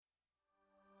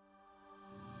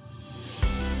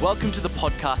Welcome to the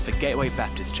podcast for Gateway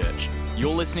Baptist Church.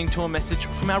 You're listening to a message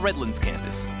from our Redlands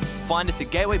campus. Find us at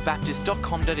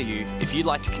gatewaybaptist.com.au if you'd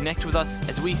like to connect with us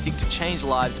as we seek to change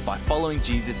lives by following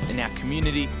Jesus in our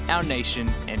community, our nation,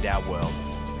 and our world.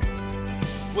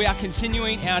 We are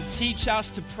continuing our Teach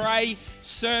Us to Pray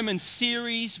sermon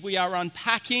series. We are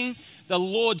unpacking the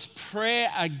Lord's Prayer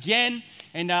again.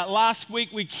 And last week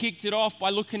we kicked it off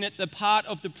by looking at the part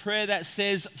of the prayer that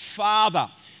says, Father.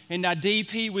 And our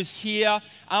DP was here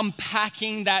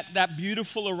unpacking that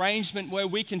beautiful arrangement where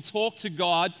we can talk to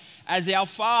God as our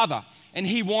Father. And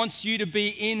He wants you to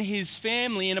be in His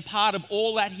family and a part of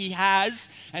all that He has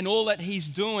and all that He's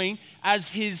doing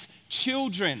as His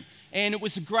children. And it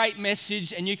was a great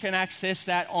message, and you can access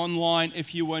that online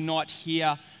if you were not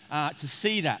here to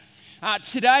see that.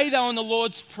 Today, though, in the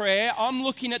Lord's Prayer, I'm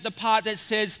looking at the part that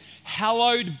says,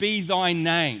 Hallowed be thy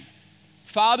name.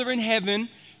 Father in heaven,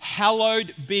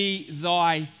 hallowed be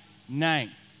thy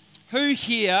name. Who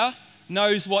here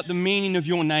knows what the meaning of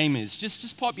your name is?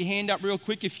 Just pop your hand up real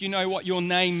quick if you know what your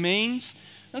name means.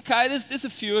 Okay, there's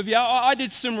a few of you. I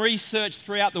did some research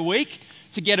throughout the week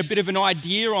to get a bit of an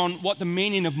idea on what the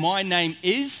meaning of my name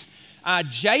is.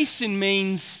 Jason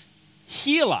means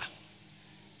healer.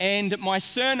 And my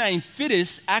surname,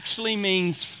 Fiddes, actually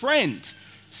means friend.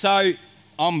 So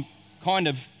I'm kind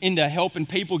of into helping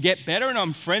people get better, and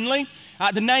I'm friendly.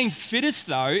 The name Fiddes,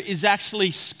 though, is actually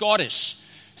Scottish.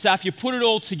 So if you put it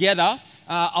all together,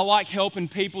 I like helping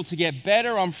people to get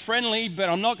better. I'm friendly, but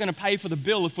I'm not going to pay for the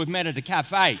bill if we've met at a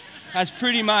cafe. That's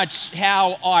pretty much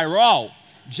how I roll.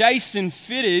 Jason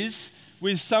Fiddes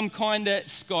with some kind of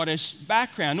Scottish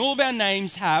background. All of our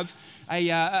names have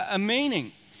a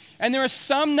meaning. And there are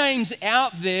some names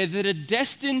out there that are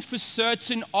destined for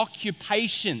certain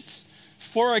occupations.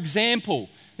 For example,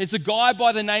 there's a guy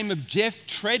by the name of Jeff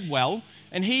Treadwell,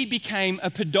 and he became a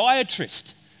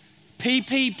podiatrist.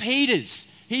 P.P. Peters,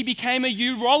 he became a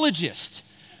urologist.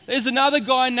 There's another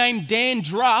guy named Dan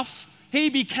Druff, he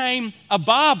became a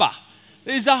barber.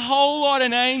 There's a whole lot of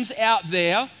names out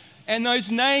there, and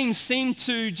those names seem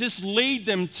to just lead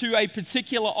them to a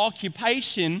particular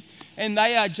occupation, and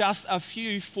they are just a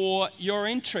few for your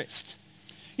interest.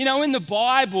 You know, in the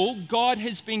Bible, God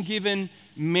has been given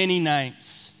many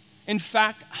names. In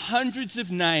fact, hundreds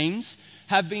of names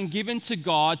have been given to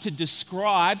God to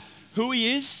describe who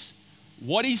He is,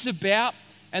 what He's about,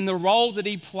 and the role that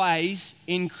He plays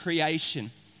in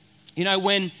creation. You know,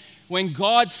 when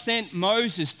God sent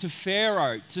Moses to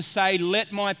Pharaoh to say,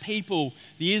 let my people,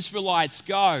 the Israelites,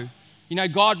 go, you know,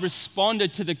 God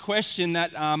responded to the question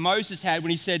that Moses had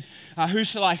when he said, who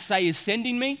shall I say is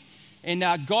sending me? And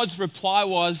God's reply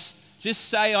was, just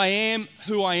say I am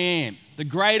who I am. The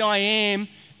great I am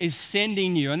is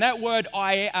sending you. And that word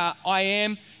I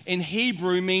am in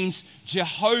Hebrew means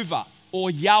Jehovah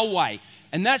or Yahweh.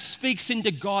 And that speaks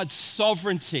into God's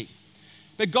sovereignty.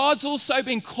 But God's also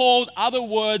been called other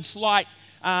words like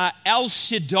El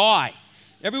Shaddai.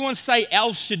 Everyone say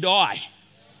El Shaddai.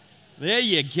 There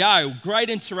you go. Great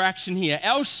interaction here.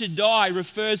 El Shaddai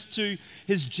refers to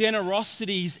His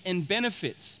generosities and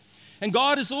benefits. And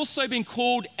God has also been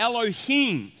called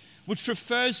Elohim, which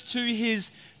refers to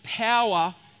His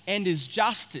power and His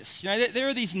justice. You know, there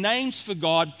are these names for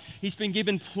God. He's been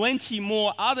given plenty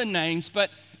more other names, but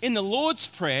in the Lord's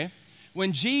Prayer,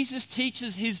 when Jesus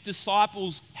teaches His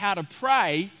disciples how to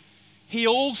pray, He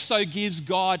also gives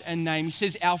God a name. He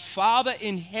says, Our Father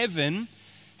in heaven,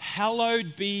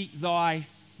 hallowed be thy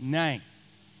name.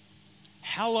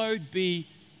 Hallowed be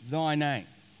thy name.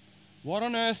 What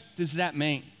on earth does that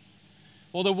mean?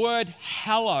 Well, the word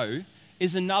hallow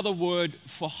is another word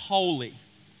for holy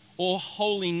or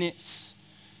holiness.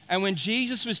 And when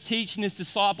Jesus was teaching His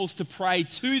disciples to pray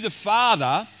to the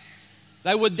Father,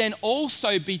 they would then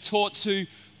also be taught to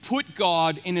put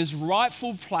God in His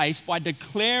rightful place by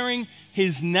declaring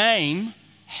His name,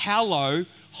 hallow,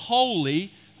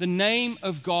 holy. The name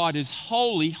of God is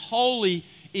holy. Holy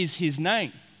is His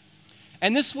name.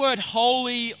 And this word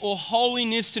holy or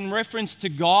holiness in reference to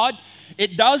God,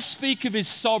 it does speak of His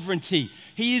sovereignty.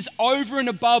 He is over and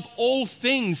above all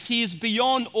things. He is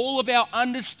beyond all of our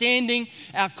understanding,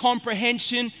 our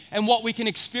comprehension, and what we can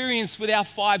experience with our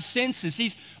five senses.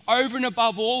 He's over and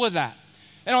above all of that.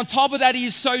 And on top of that, He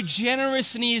is so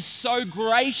generous and He is so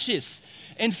gracious.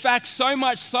 In fact, so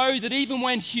much so that even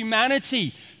when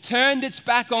humanity turned its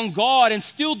back on God, and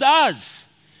still does,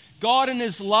 God in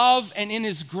His love and in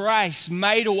His grace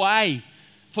made a way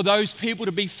for those people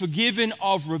to be forgiven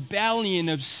of rebellion,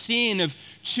 of sin, of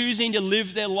choosing to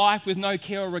live their life with no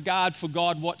care or regard for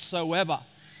God whatsoever.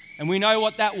 And we know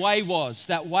what that way was.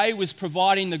 That way was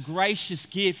providing the gracious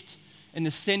gift and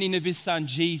the sending of His Son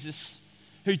Jesus,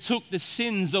 who took the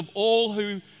sins of all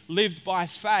who lived by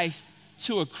faith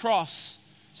to a cross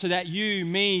so that you,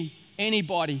 me,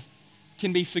 anybody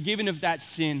can be forgiven of that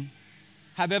sin,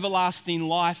 have everlasting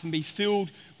life, and be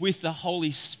filled with the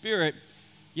Holy Spirit.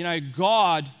 You know,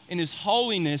 God in His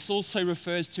holiness also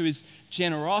refers to His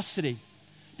generosity.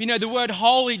 But you know, the word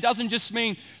holy doesn't just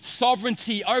mean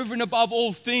sovereignty, over and above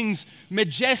all things,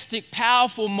 majestic,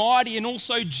 powerful, mighty, and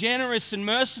also generous and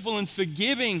merciful and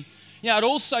forgiving. You know, it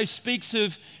also speaks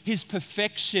of His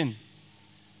perfection.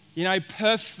 You know,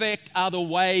 perfect are the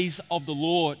ways of the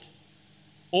Lord.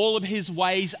 All of His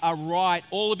ways are right.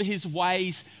 All of His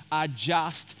ways are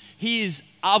just. He is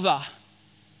other.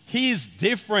 He is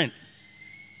different.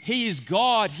 He is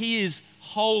God. He is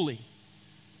holy.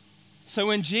 So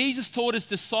when Jesus taught His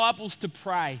disciples to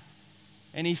pray,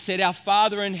 and He said, "Our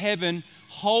Father in heaven,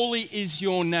 holy is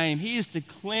your name," He is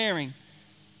declaring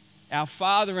our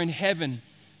Father in heaven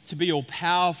to be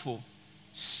all-powerful,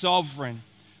 sovereign,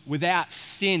 without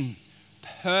sin,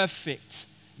 perfect,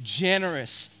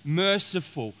 generous,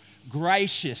 merciful,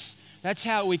 gracious. That's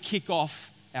how we kick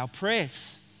off our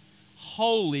prayers.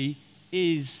 Holy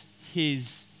is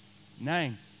His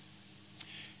name.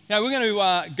 Now, we're going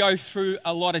to go through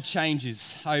a lot of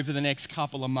changes over the next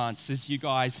couple of months, as you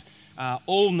guys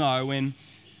all know. And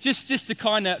just to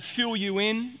kind of fill you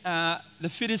in, the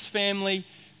Fiddes family,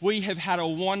 we have had a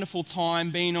wonderful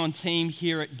time being on team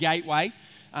here at Gateway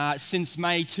since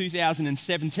May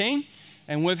 2017.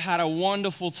 And we've had a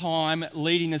wonderful time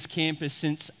leading this campus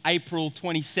since April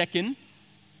 22nd.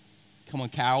 Come on,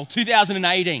 Carol.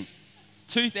 2018.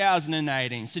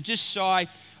 So just shy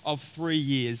of 3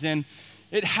 years. And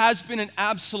it has been an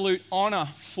absolute honor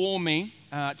for me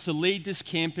to lead this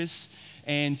campus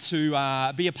and to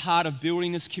be a part of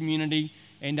building this community.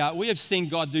 And we have seen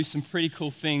God do some pretty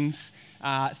cool things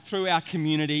through our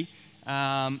community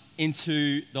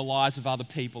into the lives of other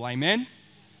people. Amen?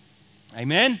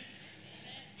 Amen?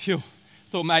 Phew,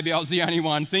 thought maybe I was the only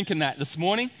one thinking that this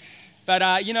morning.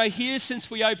 But, you know, here since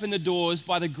we opened the doors,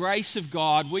 by the grace of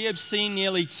God, we have seen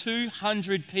nearly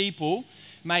 200 people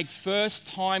make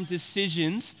first-time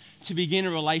decisions to begin a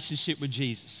relationship with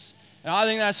Jesus. And I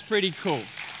think that's pretty cool.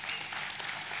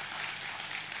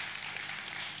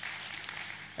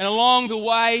 And along the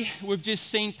way, we've just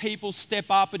seen people step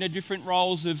up into different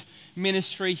roles of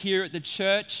ministry here at the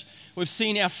church. We've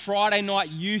seen our Friday night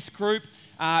youth group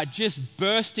just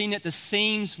bursting at the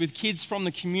seams with kids from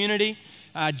the community.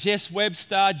 Jess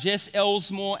Webster, Jess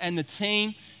Elsmore, and the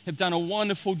team have done a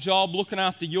wonderful job looking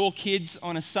after your kids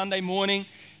on a Sunday morning,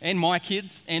 and my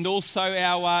kids, and also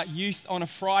our youth on a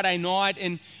Friday night.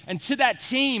 And to that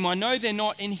team, I know they're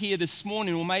not in here this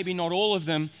morning, or maybe not all of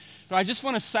them, but I just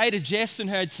want to say to Jess and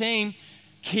her team,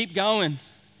 keep going.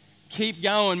 Keep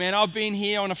going, man. I've been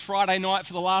here on a Friday night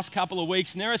for the last couple of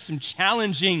weeks, and there are some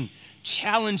challenging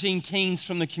teens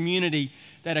from the community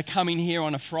that are coming here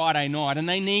on a Friday night, and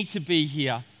they need to be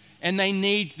here, and they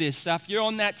need this. So if you're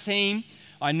on that team,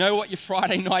 I know what your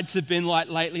Friday nights have been like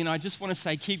lately, and I just want to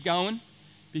say keep going,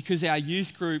 because our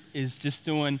youth group is just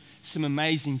doing some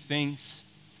amazing things.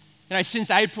 You know, since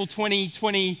April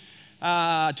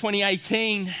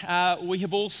 2018, we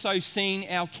have also seen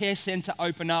our care centre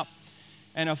open up,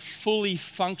 and a fully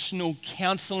functional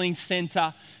counselling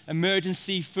centre,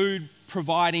 emergency food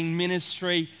providing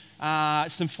ministry,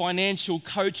 some financial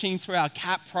coaching through our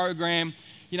CAP program,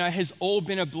 you know, has all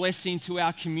been a blessing to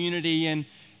our community. And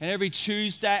every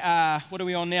Tuesday, what are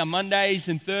we on now? Mondays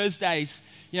and Thursdays,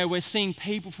 you know, we're seeing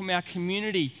people from our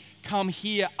community come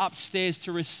here upstairs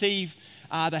to receive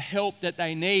the help that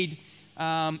they need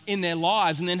in their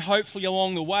lives. And then hopefully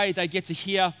along the way, they get to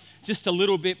hear just a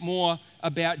little bit more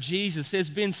about Jesus. There's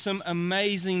been some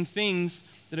amazing things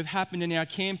that have happened in our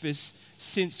campus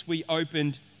since we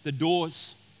opened the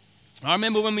doors. I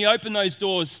remember when we opened those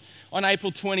doors on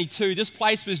April 22, this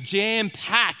place was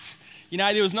jam-packed. You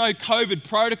know, there was no COVID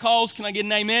protocols. Can I get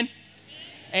an amen?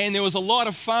 And there was a lot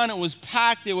of fun. It was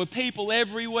packed. There were people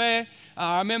everywhere.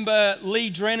 I remember Lee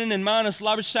Drennan and Manus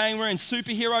Labuschagne were in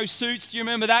superhero suits. Do you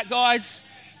remember that, guys?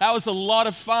 That was a lot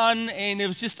of fun, and there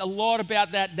was just a lot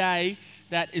about that day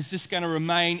that is just going to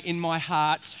remain in my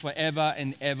heart forever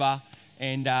and ever.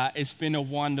 And it's been a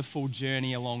wonderful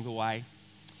journey along the way.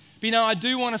 But you know, I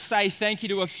do want to say thank you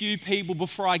to a few people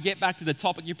before I get back to the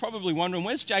topic. You're probably wondering,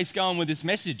 where's Jace going with this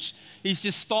message? He's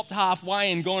just stopped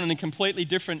halfway and gone on a completely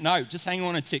different note. Just hang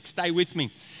on a tick, stay with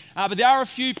me. But there are a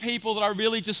few people that I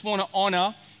really just want to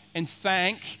honour and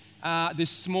thank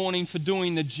this morning for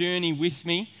doing the journey with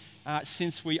me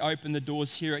since we opened the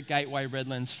doors here at Gateway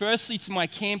Redlands. Firstly, to my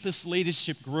campus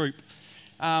leadership group.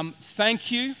 Thank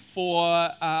you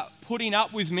for putting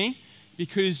up with me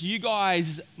because you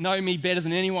guys know me better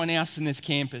than anyone else in this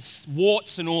campus,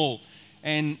 warts and all.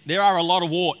 And there are a lot of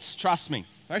warts, trust me.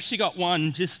 I've actually got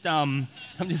one, I'm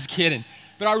just kidding.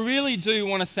 But I really do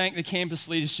want to thank the campus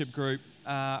leadership group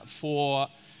for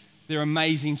their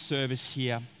amazing service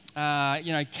here.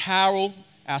 Carol,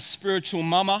 our spiritual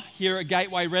mama here at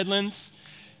Gateway Redlands.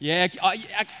 Yep.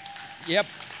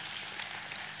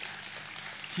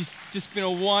 She's just been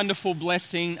a wonderful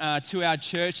blessing to our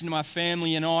church and to my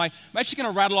family and I. I'm actually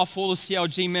going to rattle off all the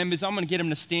CLG members. I'm going to get them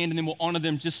to stand and then we'll honour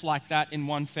them just like that in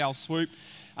one foul swoop.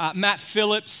 Matt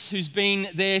Phillips, who's been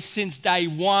there since day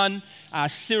one.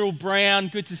 Cyril Brown,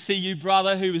 good to see you,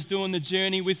 brother, who was doing the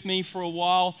journey with me for a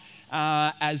while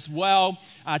as well.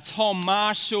 Tom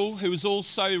Marshall, who was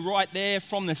also right there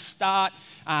from the start.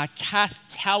 Kath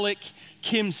Tallick,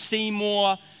 Kim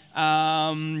Seymour,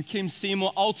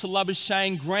 Alta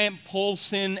Labuschagne, Grant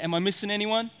Paulson. Am I missing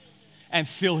anyone? And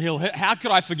Phil Hill. How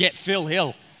could I forget Phil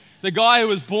Hill? The guy who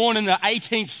was born in the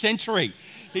 18th century.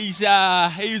 He's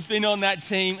been on that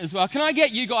team as well. Can I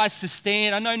get you guys to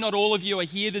stand? I know not all of you are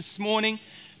here this morning,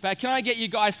 but can I get you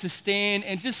guys to stand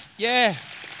and just,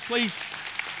 please.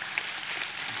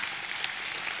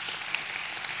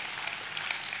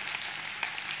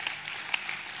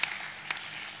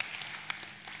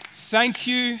 Thank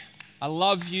you. I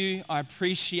love you. I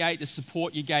appreciate the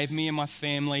support you gave me and my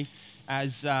family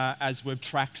as we've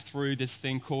tracked through this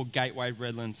thing called Gateway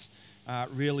Redlands.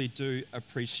 Really do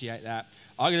appreciate that.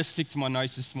 I'm going to stick to my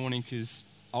notes this morning because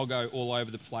I'll go all over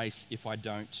the place if I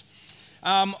don't.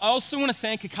 I also want to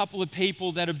thank a couple of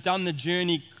people that have done the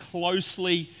journey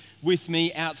closely with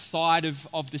me outside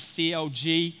of the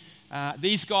CLG.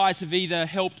 These guys have either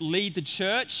helped lead the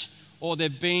church or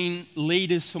they've been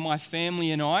leaders for my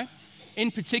family and I. In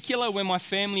particular, when my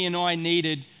family and I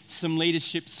needed some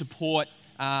leadership support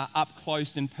up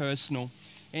close and personal.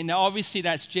 And obviously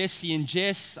that's Jesse and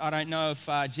Jess. I don't know if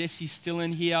Jesse's still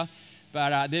in here,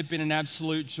 but they've been an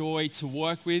absolute joy to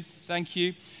work with. Thank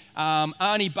you.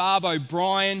 Arnie Barb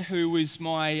O'Brien, who was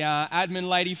my admin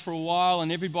lady for a while,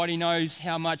 and everybody knows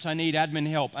how much I need admin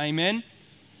help. Amen?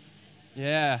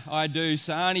 Yeah, I do.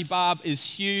 So Arnie Barb is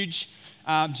huge.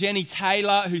 Jenny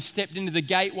Taylor, who stepped into the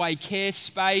Gateway Care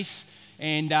space,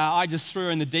 and I just threw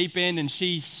her in the deep end, and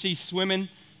she's swimming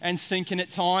and sinking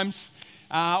at times.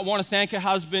 I want to thank her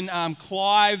husband,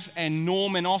 Clive and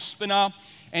Norman Ospiner,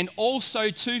 and also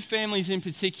two families in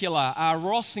particular,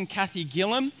 Ross and Kathy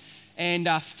Gillam, and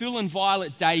Phil and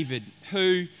Violet David,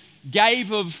 who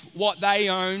gave of what they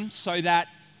own so that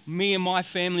me and my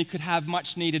family could have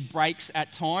much needed breaks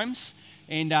at times.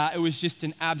 And it was just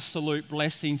an absolute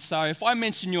blessing. So if I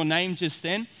mention your name just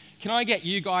then, can I get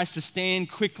you guys to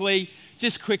stand quickly?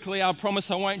 Just quickly, I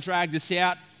promise I won't drag this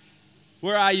out.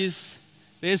 Where are yous?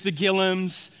 There's the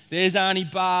Gillams. There's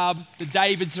Arnie Barb. The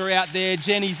Davids are out there.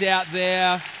 Jenny's out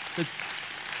there.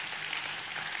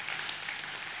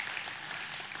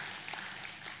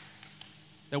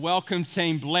 The welcome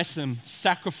team, bless them,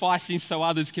 sacrificing so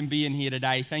others can be in here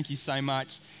today. Thank you so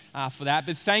much for that.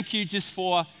 But thank you just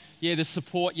for the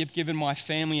support you've given my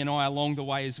family and I along the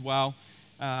way as well.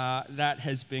 That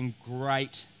has been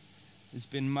great. It's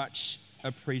been much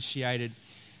appreciated.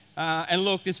 And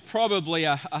look, there's probably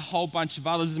a whole bunch of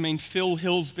others. I mean, Phil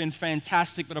Hill's been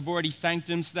fantastic, but I've already thanked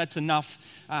him, so that's enough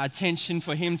attention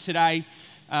for him today.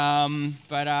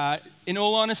 But in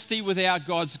all honesty, without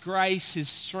God's grace, His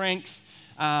strength,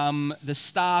 the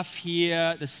staff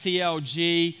here, the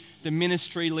CLG, the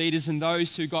ministry leaders, and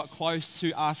those who got close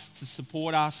to us to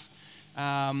support us,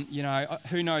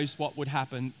 who knows what would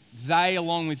happen. They,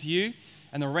 along with you,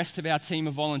 and the rest of our team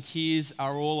of volunteers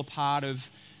are all a part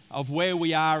of where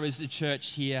we are as a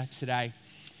church here today.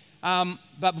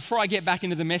 But before I get back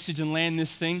into the message and land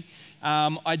this thing,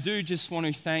 I do just want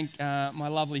to thank my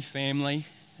lovely family,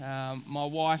 my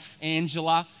wife,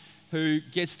 Angela, who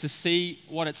gets to see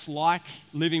what it's like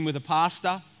living with a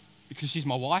pastor, because she's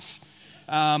my wife.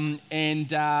 The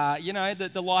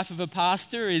life of a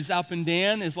pastor is up and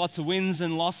down. There's lots of wins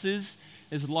and losses.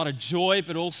 There's a lot of joy,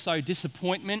 but also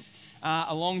disappointment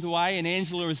along the way. And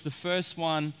Angela is the first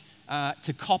one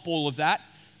to cop all of that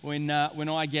when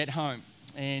I get home.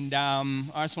 And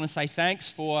I just want to say thanks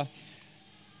for...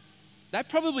 That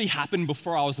probably happened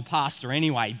before I was a pastor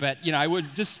anyway, but, we're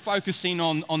just focusing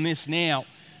on this now.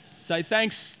 So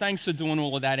thanks for doing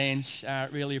all of that, Ange.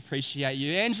 Really appreciate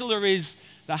you. Angela is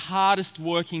the hardest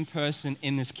working person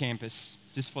in this campus,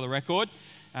 just for the record.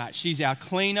 She's our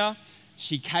cleaner.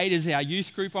 She caters our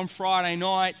youth group on Friday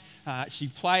night. She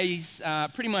plays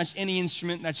pretty much any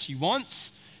instrument that she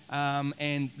wants.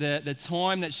 And the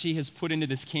time that she has put into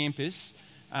this campus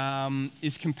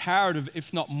is comparative,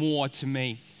 if not more, to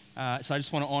me. So I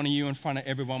just want to honour you in front of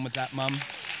everyone with that, Mum.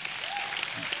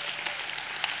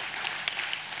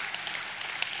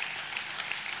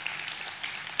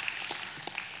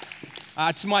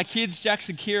 To my kids,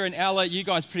 Jackson, Kira, and Ella, you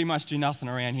guys pretty much do nothing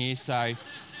around here, so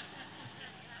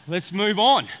let's move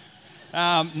on.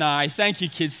 No, thank you,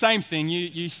 kids. Same thing.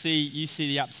 You see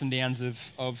the ups and downs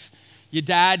of your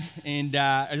dad, and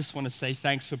I just want to say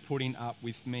thanks for putting up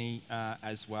with me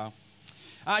as well.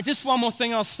 Just one more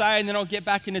thing I'll say, and then I'll get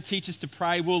back into Teachers to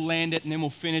Pray. We'll land it, and then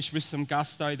we'll finish with some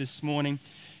gusto this morning.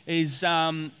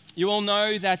 You all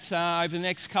know that over the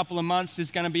next couple of months,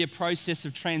 there's going to be a process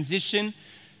of transition.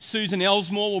 Susan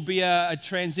Elsmore will be a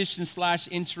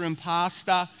transition/interim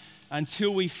pastor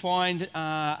until we find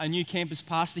a new campus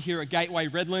pastor here at Gateway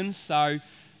Redlands. So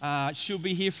she'll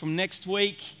be here from next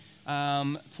week.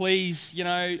 Please,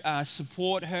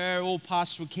 support her, all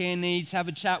pastoral care needs, have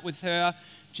a chat with her.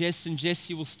 Jess and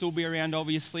Jessie will still be around,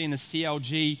 obviously, and the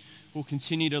CLG will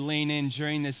continue to lean in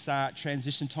during this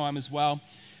transition time as well.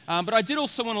 But I did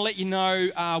also want to let you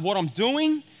know what I'm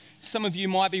doing. Some of you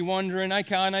might be wondering,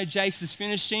 okay, I know Jace is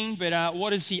finishing, but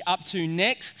what is he up to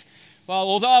next? Well,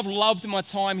 although I've loved my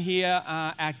time here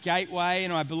at Gateway,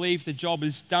 and I believe the job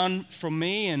is done from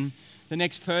me and the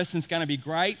next person's going to be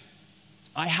great,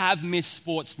 I have missed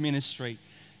sports ministry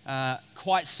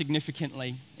quite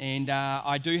significantly. And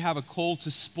I do have a call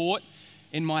to sport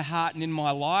in my heart and in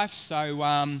my life.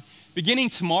 So beginning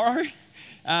tomorrow,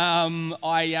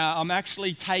 I'm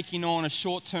actually taking on a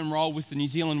short-term role with the New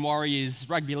Zealand Warriors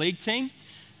rugby league team.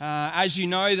 As you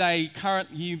know,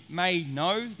 you may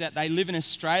know that they live in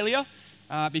Australia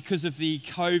because of the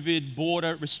COVID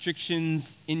border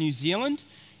restrictions in New Zealand.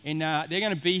 And they're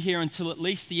going to be here until at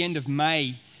least the end of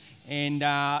May. And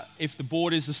if the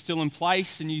borders are still in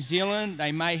place in New Zealand,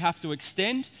 they may have to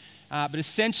extend. But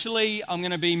essentially, I'm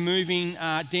going to be moving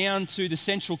down to the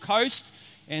Central Coast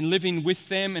and living with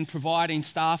them and providing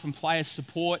staff and player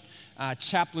support,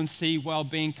 chaplaincy,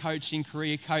 wellbeing coaching,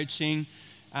 career coaching,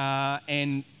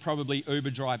 and probably Uber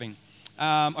driving.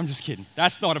 I'm just kidding.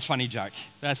 That's not a funny joke.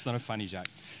 So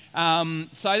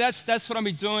that's what I'll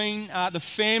be doing. The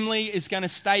family is going to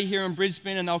stay here in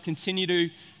Brisbane, and they'll continue to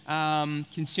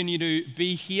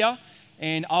be here.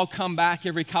 And I'll come back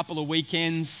every couple of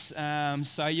weekends,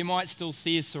 so you might still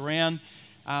see us around.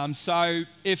 So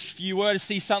if you were to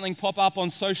see something pop up on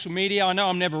social media, I know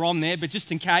I'm never on there, but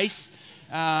just in case,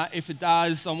 if it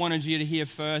does, I wanted you to hear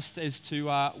first as to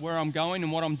where I'm going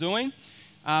and what I'm doing.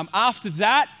 After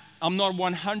that, I'm not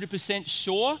 100%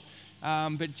 sure,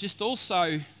 but just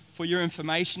also for your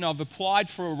information, I've applied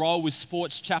for a role with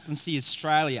Sports Chaplaincy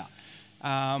Australia,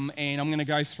 and I'm going to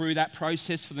go through that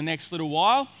process for the next little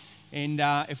while. And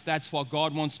if that's what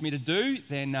God wants me to do,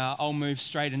 then I'll move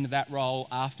straight into that role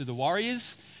after the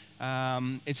Warriors.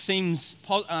 It seems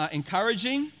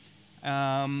encouraging,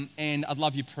 and I'd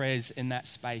love your prayers in that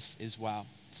space as well.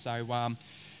 So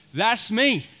that's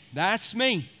me.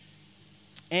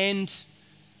 And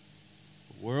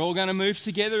we're all going to move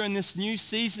together in this new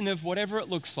season of whatever it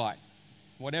looks like.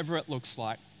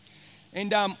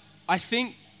 And I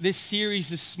think this series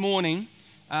this morning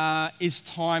is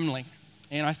timely.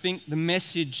 And I think the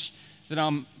message that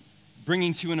I'm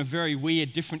bringing to you in a very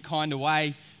weird, different kind of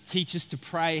way, teach us to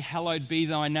pray, hallowed be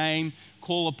thy name,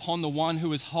 call upon the one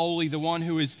who is holy, the one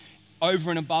who is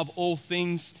over and above all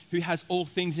things, who has all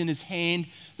things in his hand,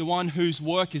 the one whose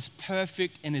work is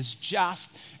perfect and is just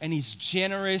and is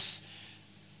generous.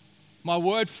 My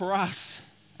word for us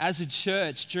as a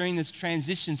church during this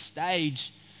transition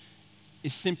stage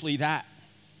is simply that.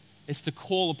 It's to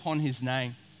call upon his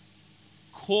name.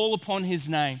 Call upon his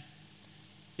name.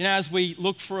 You know, as we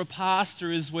look for a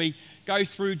pastor, as we go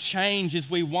through change, as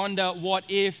we wonder what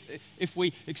if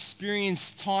we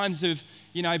experience times of,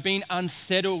 being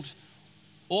unsettled,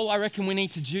 all I reckon we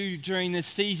need to do during this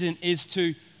season is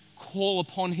to call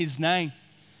upon his name,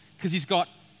 because he's got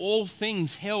all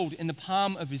things held in the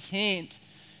palm of his hand,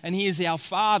 and he is our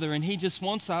Father, and he just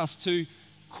wants us to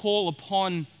call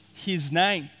upon his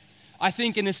name. I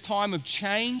think in this time of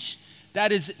change,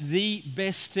 that is the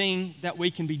best thing that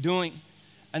we can be doing,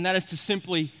 and that is to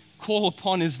simply call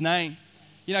upon his name.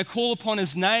 Call upon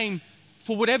his name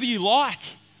for whatever you like.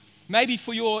 Maybe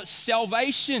for your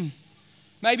salvation,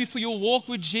 maybe for your walk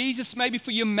with Jesus, maybe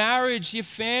for your marriage, your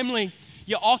family,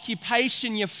 your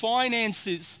occupation, your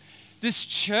finances. This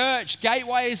church,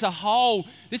 Gateway as a whole,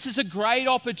 this is a great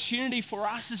opportunity for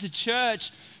us as a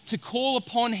church to call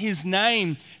upon his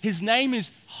name. His name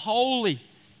is holy.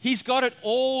 He's got it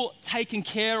all taken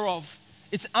care of.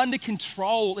 It's under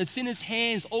control. It's in his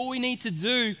hands. All we need to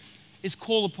do is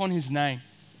call upon his name.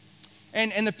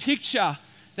 And the picture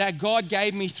that God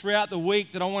gave me throughout the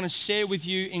week that I want to share with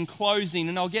you in closing,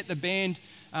 and I'll get the band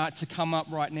to come up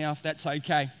right now if that's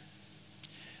okay.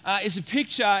 It's a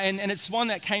picture, and it's one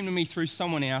that came to me through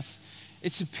someone else.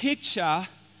 It's a picture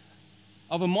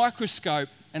of a microscope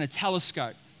and a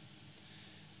telescope.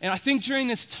 And I think during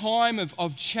this time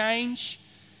of change,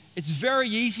 it's very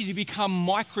easy to become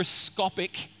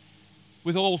microscopic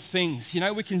with all things. You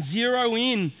know, we can zero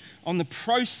in on the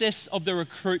process of the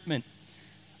recruitment,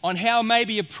 on how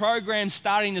maybe a program's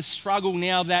starting to struggle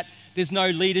now that there's no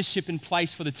leadership in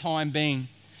place for the time being.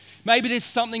 Maybe there's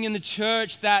something in the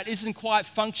church that isn't quite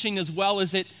functioning as well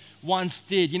as it once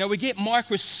did. You know, we get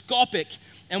microscopic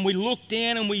and we look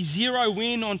down and we zero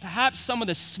in on perhaps some of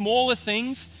the smaller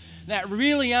things that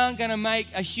really aren't going to make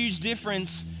a huge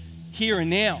difference here and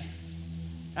now.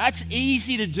 That's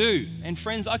easy to do. And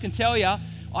friends, I can tell you,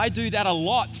 I do that a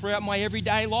lot throughout my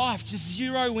everyday life. Just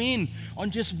zero in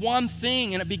on just one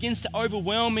thing and it begins to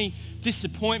overwhelm me,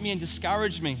 disappoint me, and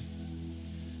discourage me.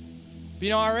 But you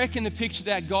know, I reckon the picture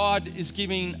that God is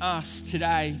giving us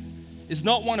today is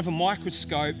not one of a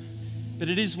microscope, but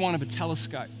it is one of a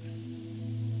telescope.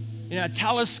 You know, a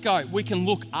telescope, we can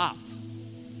look up.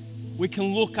 We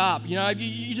can look up. You know,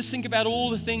 you just think about all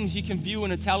the things you can view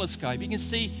in a telescope. You can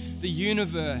see the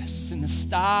universe and the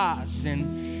stars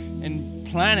and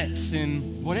planets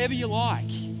and whatever you like.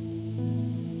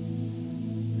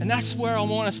 And that's where I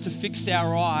want us to fix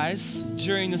our eyes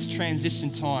during this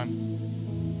transition time.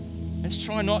 Let's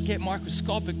try not get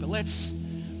microscopic, but let's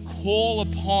call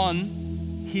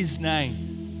upon His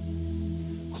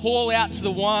name. Call out to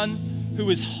the one who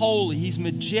is holy. He's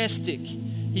majestic.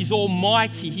 He's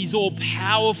almighty. He's all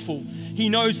powerful. He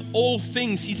knows all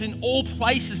things. He's in all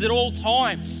places at all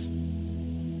times.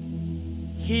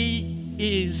 He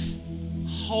is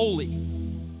holy.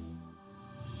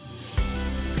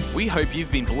 We hope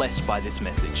you've been blessed by this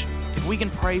message. If we can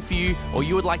pray for you or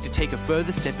you would like to take a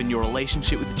further step in your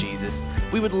relationship with Jesus,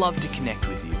 we would love to connect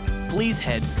with you. Please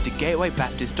head to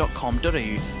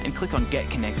gatewaybaptist.com.au and click on Get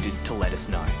Connected to let us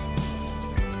know.